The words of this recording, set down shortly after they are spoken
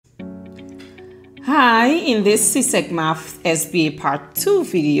Hi, in this CSEC Math SBA Part 2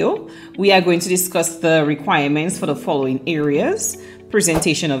 video, we are going to discuss the requirements for the following areas: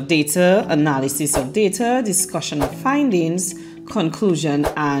 presentation of data, analysis of data, discussion of findings, conclusion,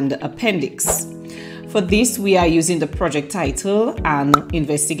 and appendix. For this, we are using the project title and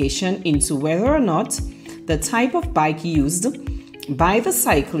investigation into whether or not the type of bike used by the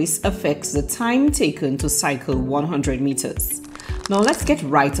cyclist affects the time taken to cycle 100 meters. Now let's get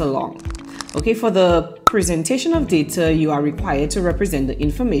right along. Okay, for the presentation of data, you are required to represent the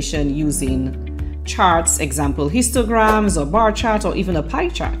information using charts, example histograms or bar chart or even a pie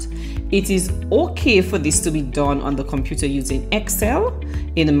chart. It is okay for this to be done on the computer using Excel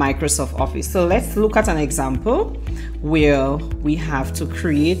in Microsoft Office. So let's look at an example where we have to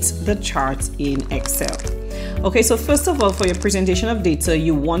create the chart in Excel. Okay, so first of all, for your presentation of data,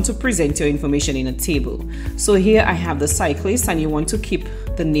 you want to present your information in a table. So here I have the cyclist, and you want to keep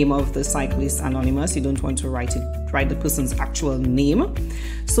the name of the cyclist anonymous. You don't want to write the person's actual name.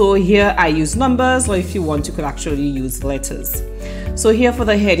 So here I use numbers, or if you want, you could actually use letters. So here for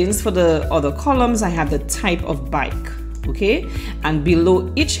the headings, for the other columns, I have the type of bike. Okay, and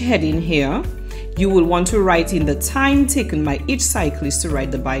below each heading here, you will want to write in the time taken by each cyclist to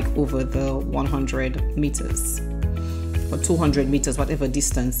ride the bike over the 100 meters or 200 meters, whatever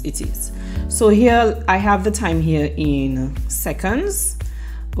distance it is. So here I have the time here in seconds.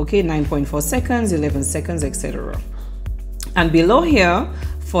 Okay, 9.4 seconds, 11 seconds, etc. And below here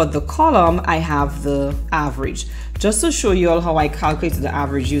for the column, I have the average. Just to show you all how I calculated the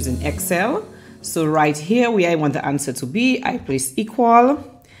average using Excel. So right here where I want the answer to be, I place equal.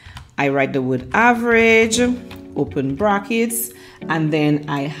 I write the word average, open brackets, and then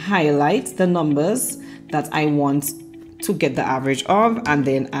I highlight the numbers that I want to get the average of, and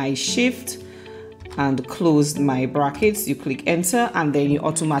then I shift and close my brackets. You click enter, and then you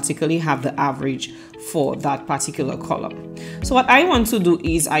automatically have the average for that particular column. So what I want to do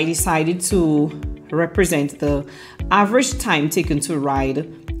is I decided to represent the average time taken to ride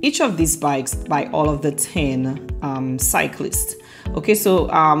each of these bikes by all of the 10 cyclists. Okay, so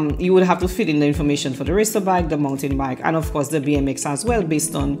you would have to fill in the information for the racer bike, the mountain bike, and of course the BMX as well,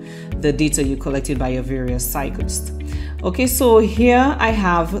 based on the data you collected by your various cyclists. Okay, so here I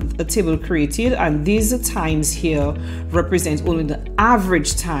have a table created, and these times here represent only the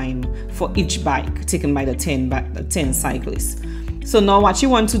average time for each bike taken by the 10 cyclists. So now what you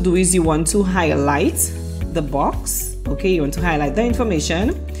want to do is you want to highlight the box. Okay, you want to highlight the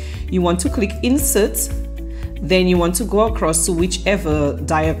information. You want to click insert. Then you want to go across to whichever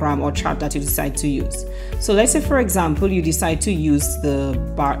diagram or chart that you decide to use. So let's say, for example, you decide to use the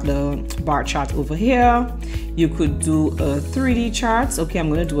bar chart over here. You could do a 3D chart. Okay, I'm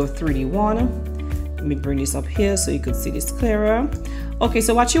going to do a 3D one. Let me bring this up here so you could see this clearer. Okay,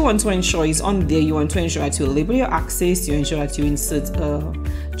 so what you want to ensure is on there, you want to ensure that you label your axis, you ensure that you insert a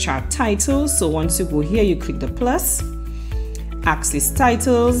chart title. So once you go here, you click the plus, axis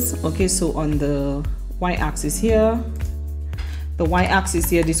titles. Okay, so on the y-axis here, the y-axis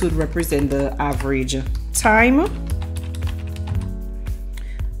here, this would represent the average time.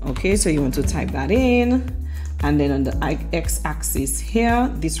 Okay, so you want to type that in, and then on the x-axis here,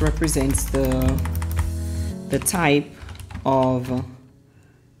 this represents the type of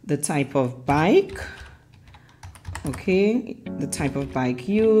bike. Okay, the type of bike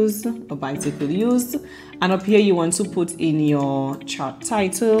used, or bicycle used. And up here you want to put in your chart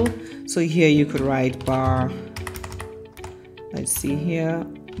title. So here you could write bar, let's see here,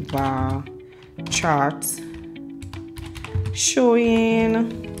 bar chart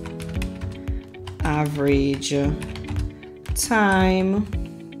showing average time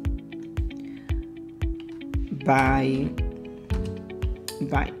by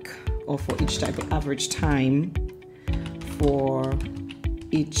bike, or for each type of average time for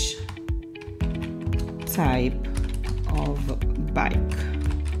each type of bike.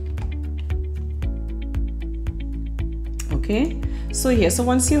 Okay, so here, so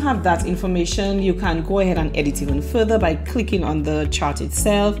once you have that information, you can go ahead and edit even further by clicking on the chart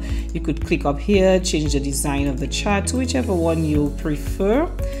itself. You could click up here, change the design of the chart to whichever one you prefer.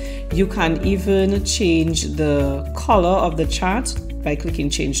 You can even change the color of the chart by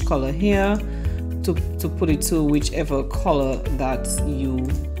clicking change color here to put it to whichever color that you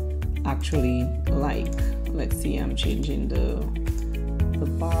actually like. Let's see, I'm changing the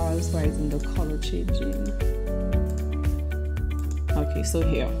bars, why isn't the color changing? Okay, so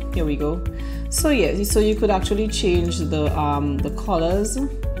here we go. So yeah, so you could actually change the colors,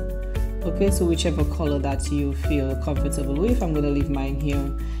 okay, so whichever color that you feel comfortable with. I'm going to leave mine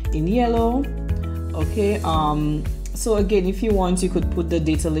here in yellow. Okay, So again, if you want, you could put the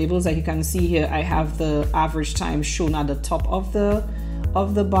data labels. Like you can see here, I have the average time shown at the top of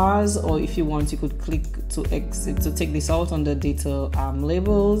the bars, or if you want, you could click to exit to take this out on the data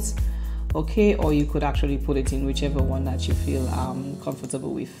labels. Okay, or you could actually put it in whichever one that you feel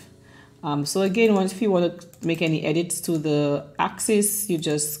comfortable with. So again, if you want to make any edits to the axis, you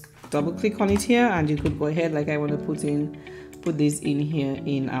just double click on it here, and you could go ahead, like I want to put this in here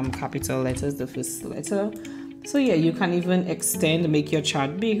in capital letters, the first letter. So yeah, you can even extend, make your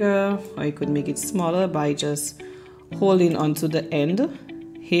chart bigger, or you could make it smaller by just holding onto the end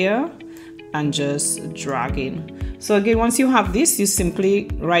here and just dragging. So again, once you have this, you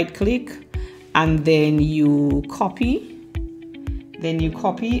simply right click and then you copy.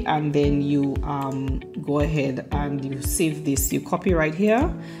 And then you go ahead and you save this. You copy right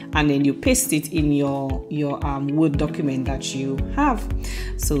here and then you paste it in your Word document that you have.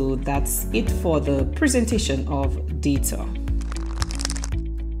 So that's it for the presentation of data.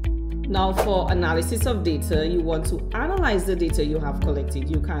 Now for analysis of data, you want to analyze the data you have collected.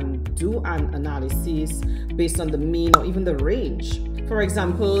 You can do an analysis based on the mean or even the range. For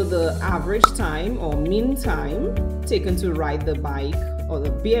example, the average time or mean time taken to ride the bike or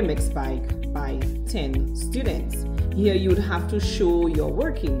the BMX bike by 10 students. Here you would have to show your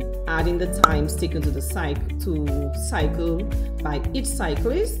working, adding the times taken to cycle by each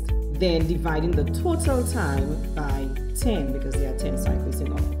cyclist, then dividing the total time by 10 because there are 10 cyclists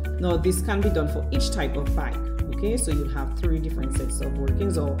in all. Now this can be done for each type of bike. Okay, so you have 3 different sets of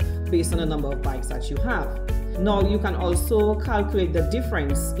workings, or based on the number of bikes that you have. Now you can also calculate the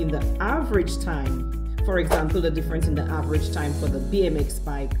difference in the average time. For example, the difference in the average time for the BMX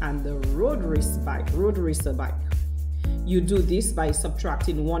bike and the road racer bike. You do this by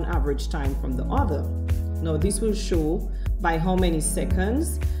subtracting one average time from the other. Now this will show by how many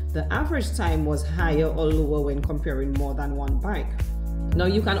seconds the average time was higher or lower when comparing more than one bike. Now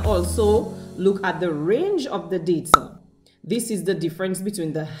you can also look at the range of the data. This is the difference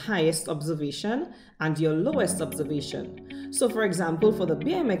between the highest observation and your lowest observation. So for example, for the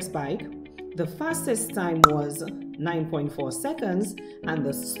BMX bike, the fastest time was 9.4 seconds and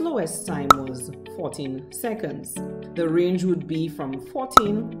the slowest time was 14 seconds. The range would be from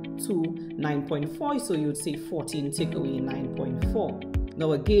 14 to 9.4, so you would say 14 take away 9.4.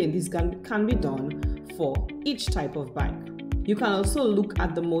 Now again, this can be done for each type of bike. You can also look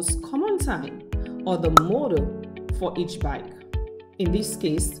at the most common time or the model for each bike. In this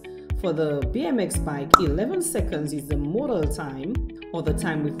case, for the BMX bike, 11 seconds is the modal time, or the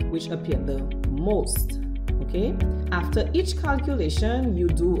time with which appeared the most. Okay, after each calculation, you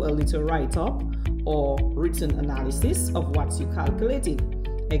do a little write-up or written analysis of what you calculated.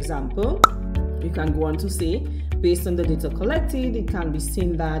 Example, you can go on to say, based on the data collected, it can be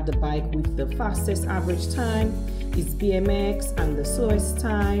seen that the bike with the fastest average time is BMX, and the slowest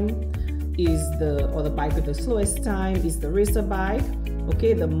time is the bike with the slowest time is the racer bike.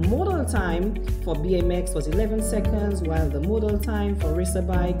 Okay, the modal time for BMX was 11 seconds, while the modal time for racer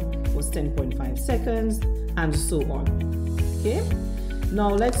bike was 10.5 seconds, and so on. Okay, now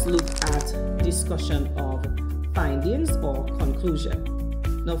let's look at discussion of findings or conclusion.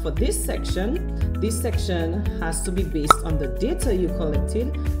 Now for this section has to be based on the data you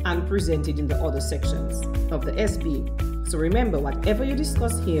collected and presented in the other sections of the SBA. So remember, whatever you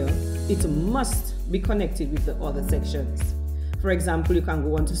discuss here, it must be connected with the other sections. For example, you can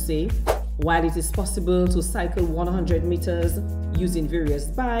go on to say, while it is possible to cycle 100 meters using various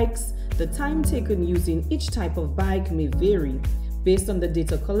bikes, the time taken using each type of bike may vary. Based on the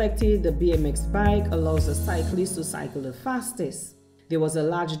data collected, the BMX bike allows the cyclist to cycle the fastest. There was a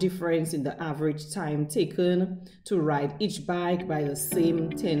large difference in the average time taken to ride each bike by the same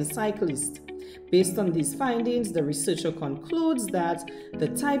 10 cyclists. Based on these findings, the researcher concludes that the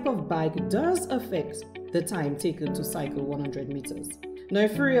type of bike does affect the time taken to cycle 100 meters. Now,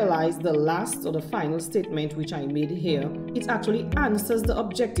 if you realize the last or the final statement which I made here, it actually answers the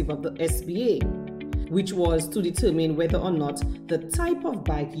objective of the SBA, which was to determine whether or not the type of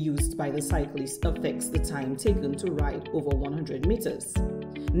bike used by the cyclist affects the time taken to ride over 100 meters.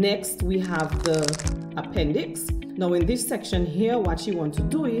 Next, we have the appendix. Now in this section here, what you want to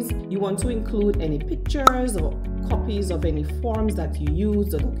do is you want to include any pictures or copies of any forms that you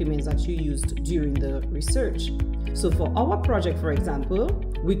used, or documents that you used during the research. So for our project, for example,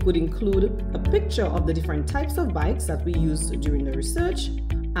 we could include a picture of the different types of bikes that we used during the research,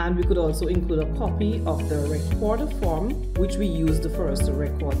 and we could also include a copy of the record form which we used for us to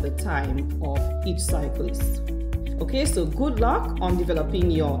record the time of each cyclist. Okay, so good luck on developing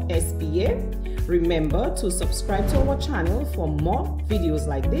your SBA. Remember to subscribe to our channel for more videos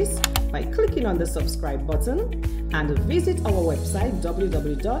like this by clicking on the subscribe button. and visit our website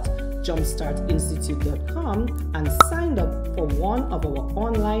www.jumpstartinstitute.com and sign up for one of our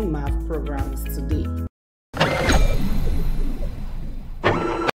online math programs today.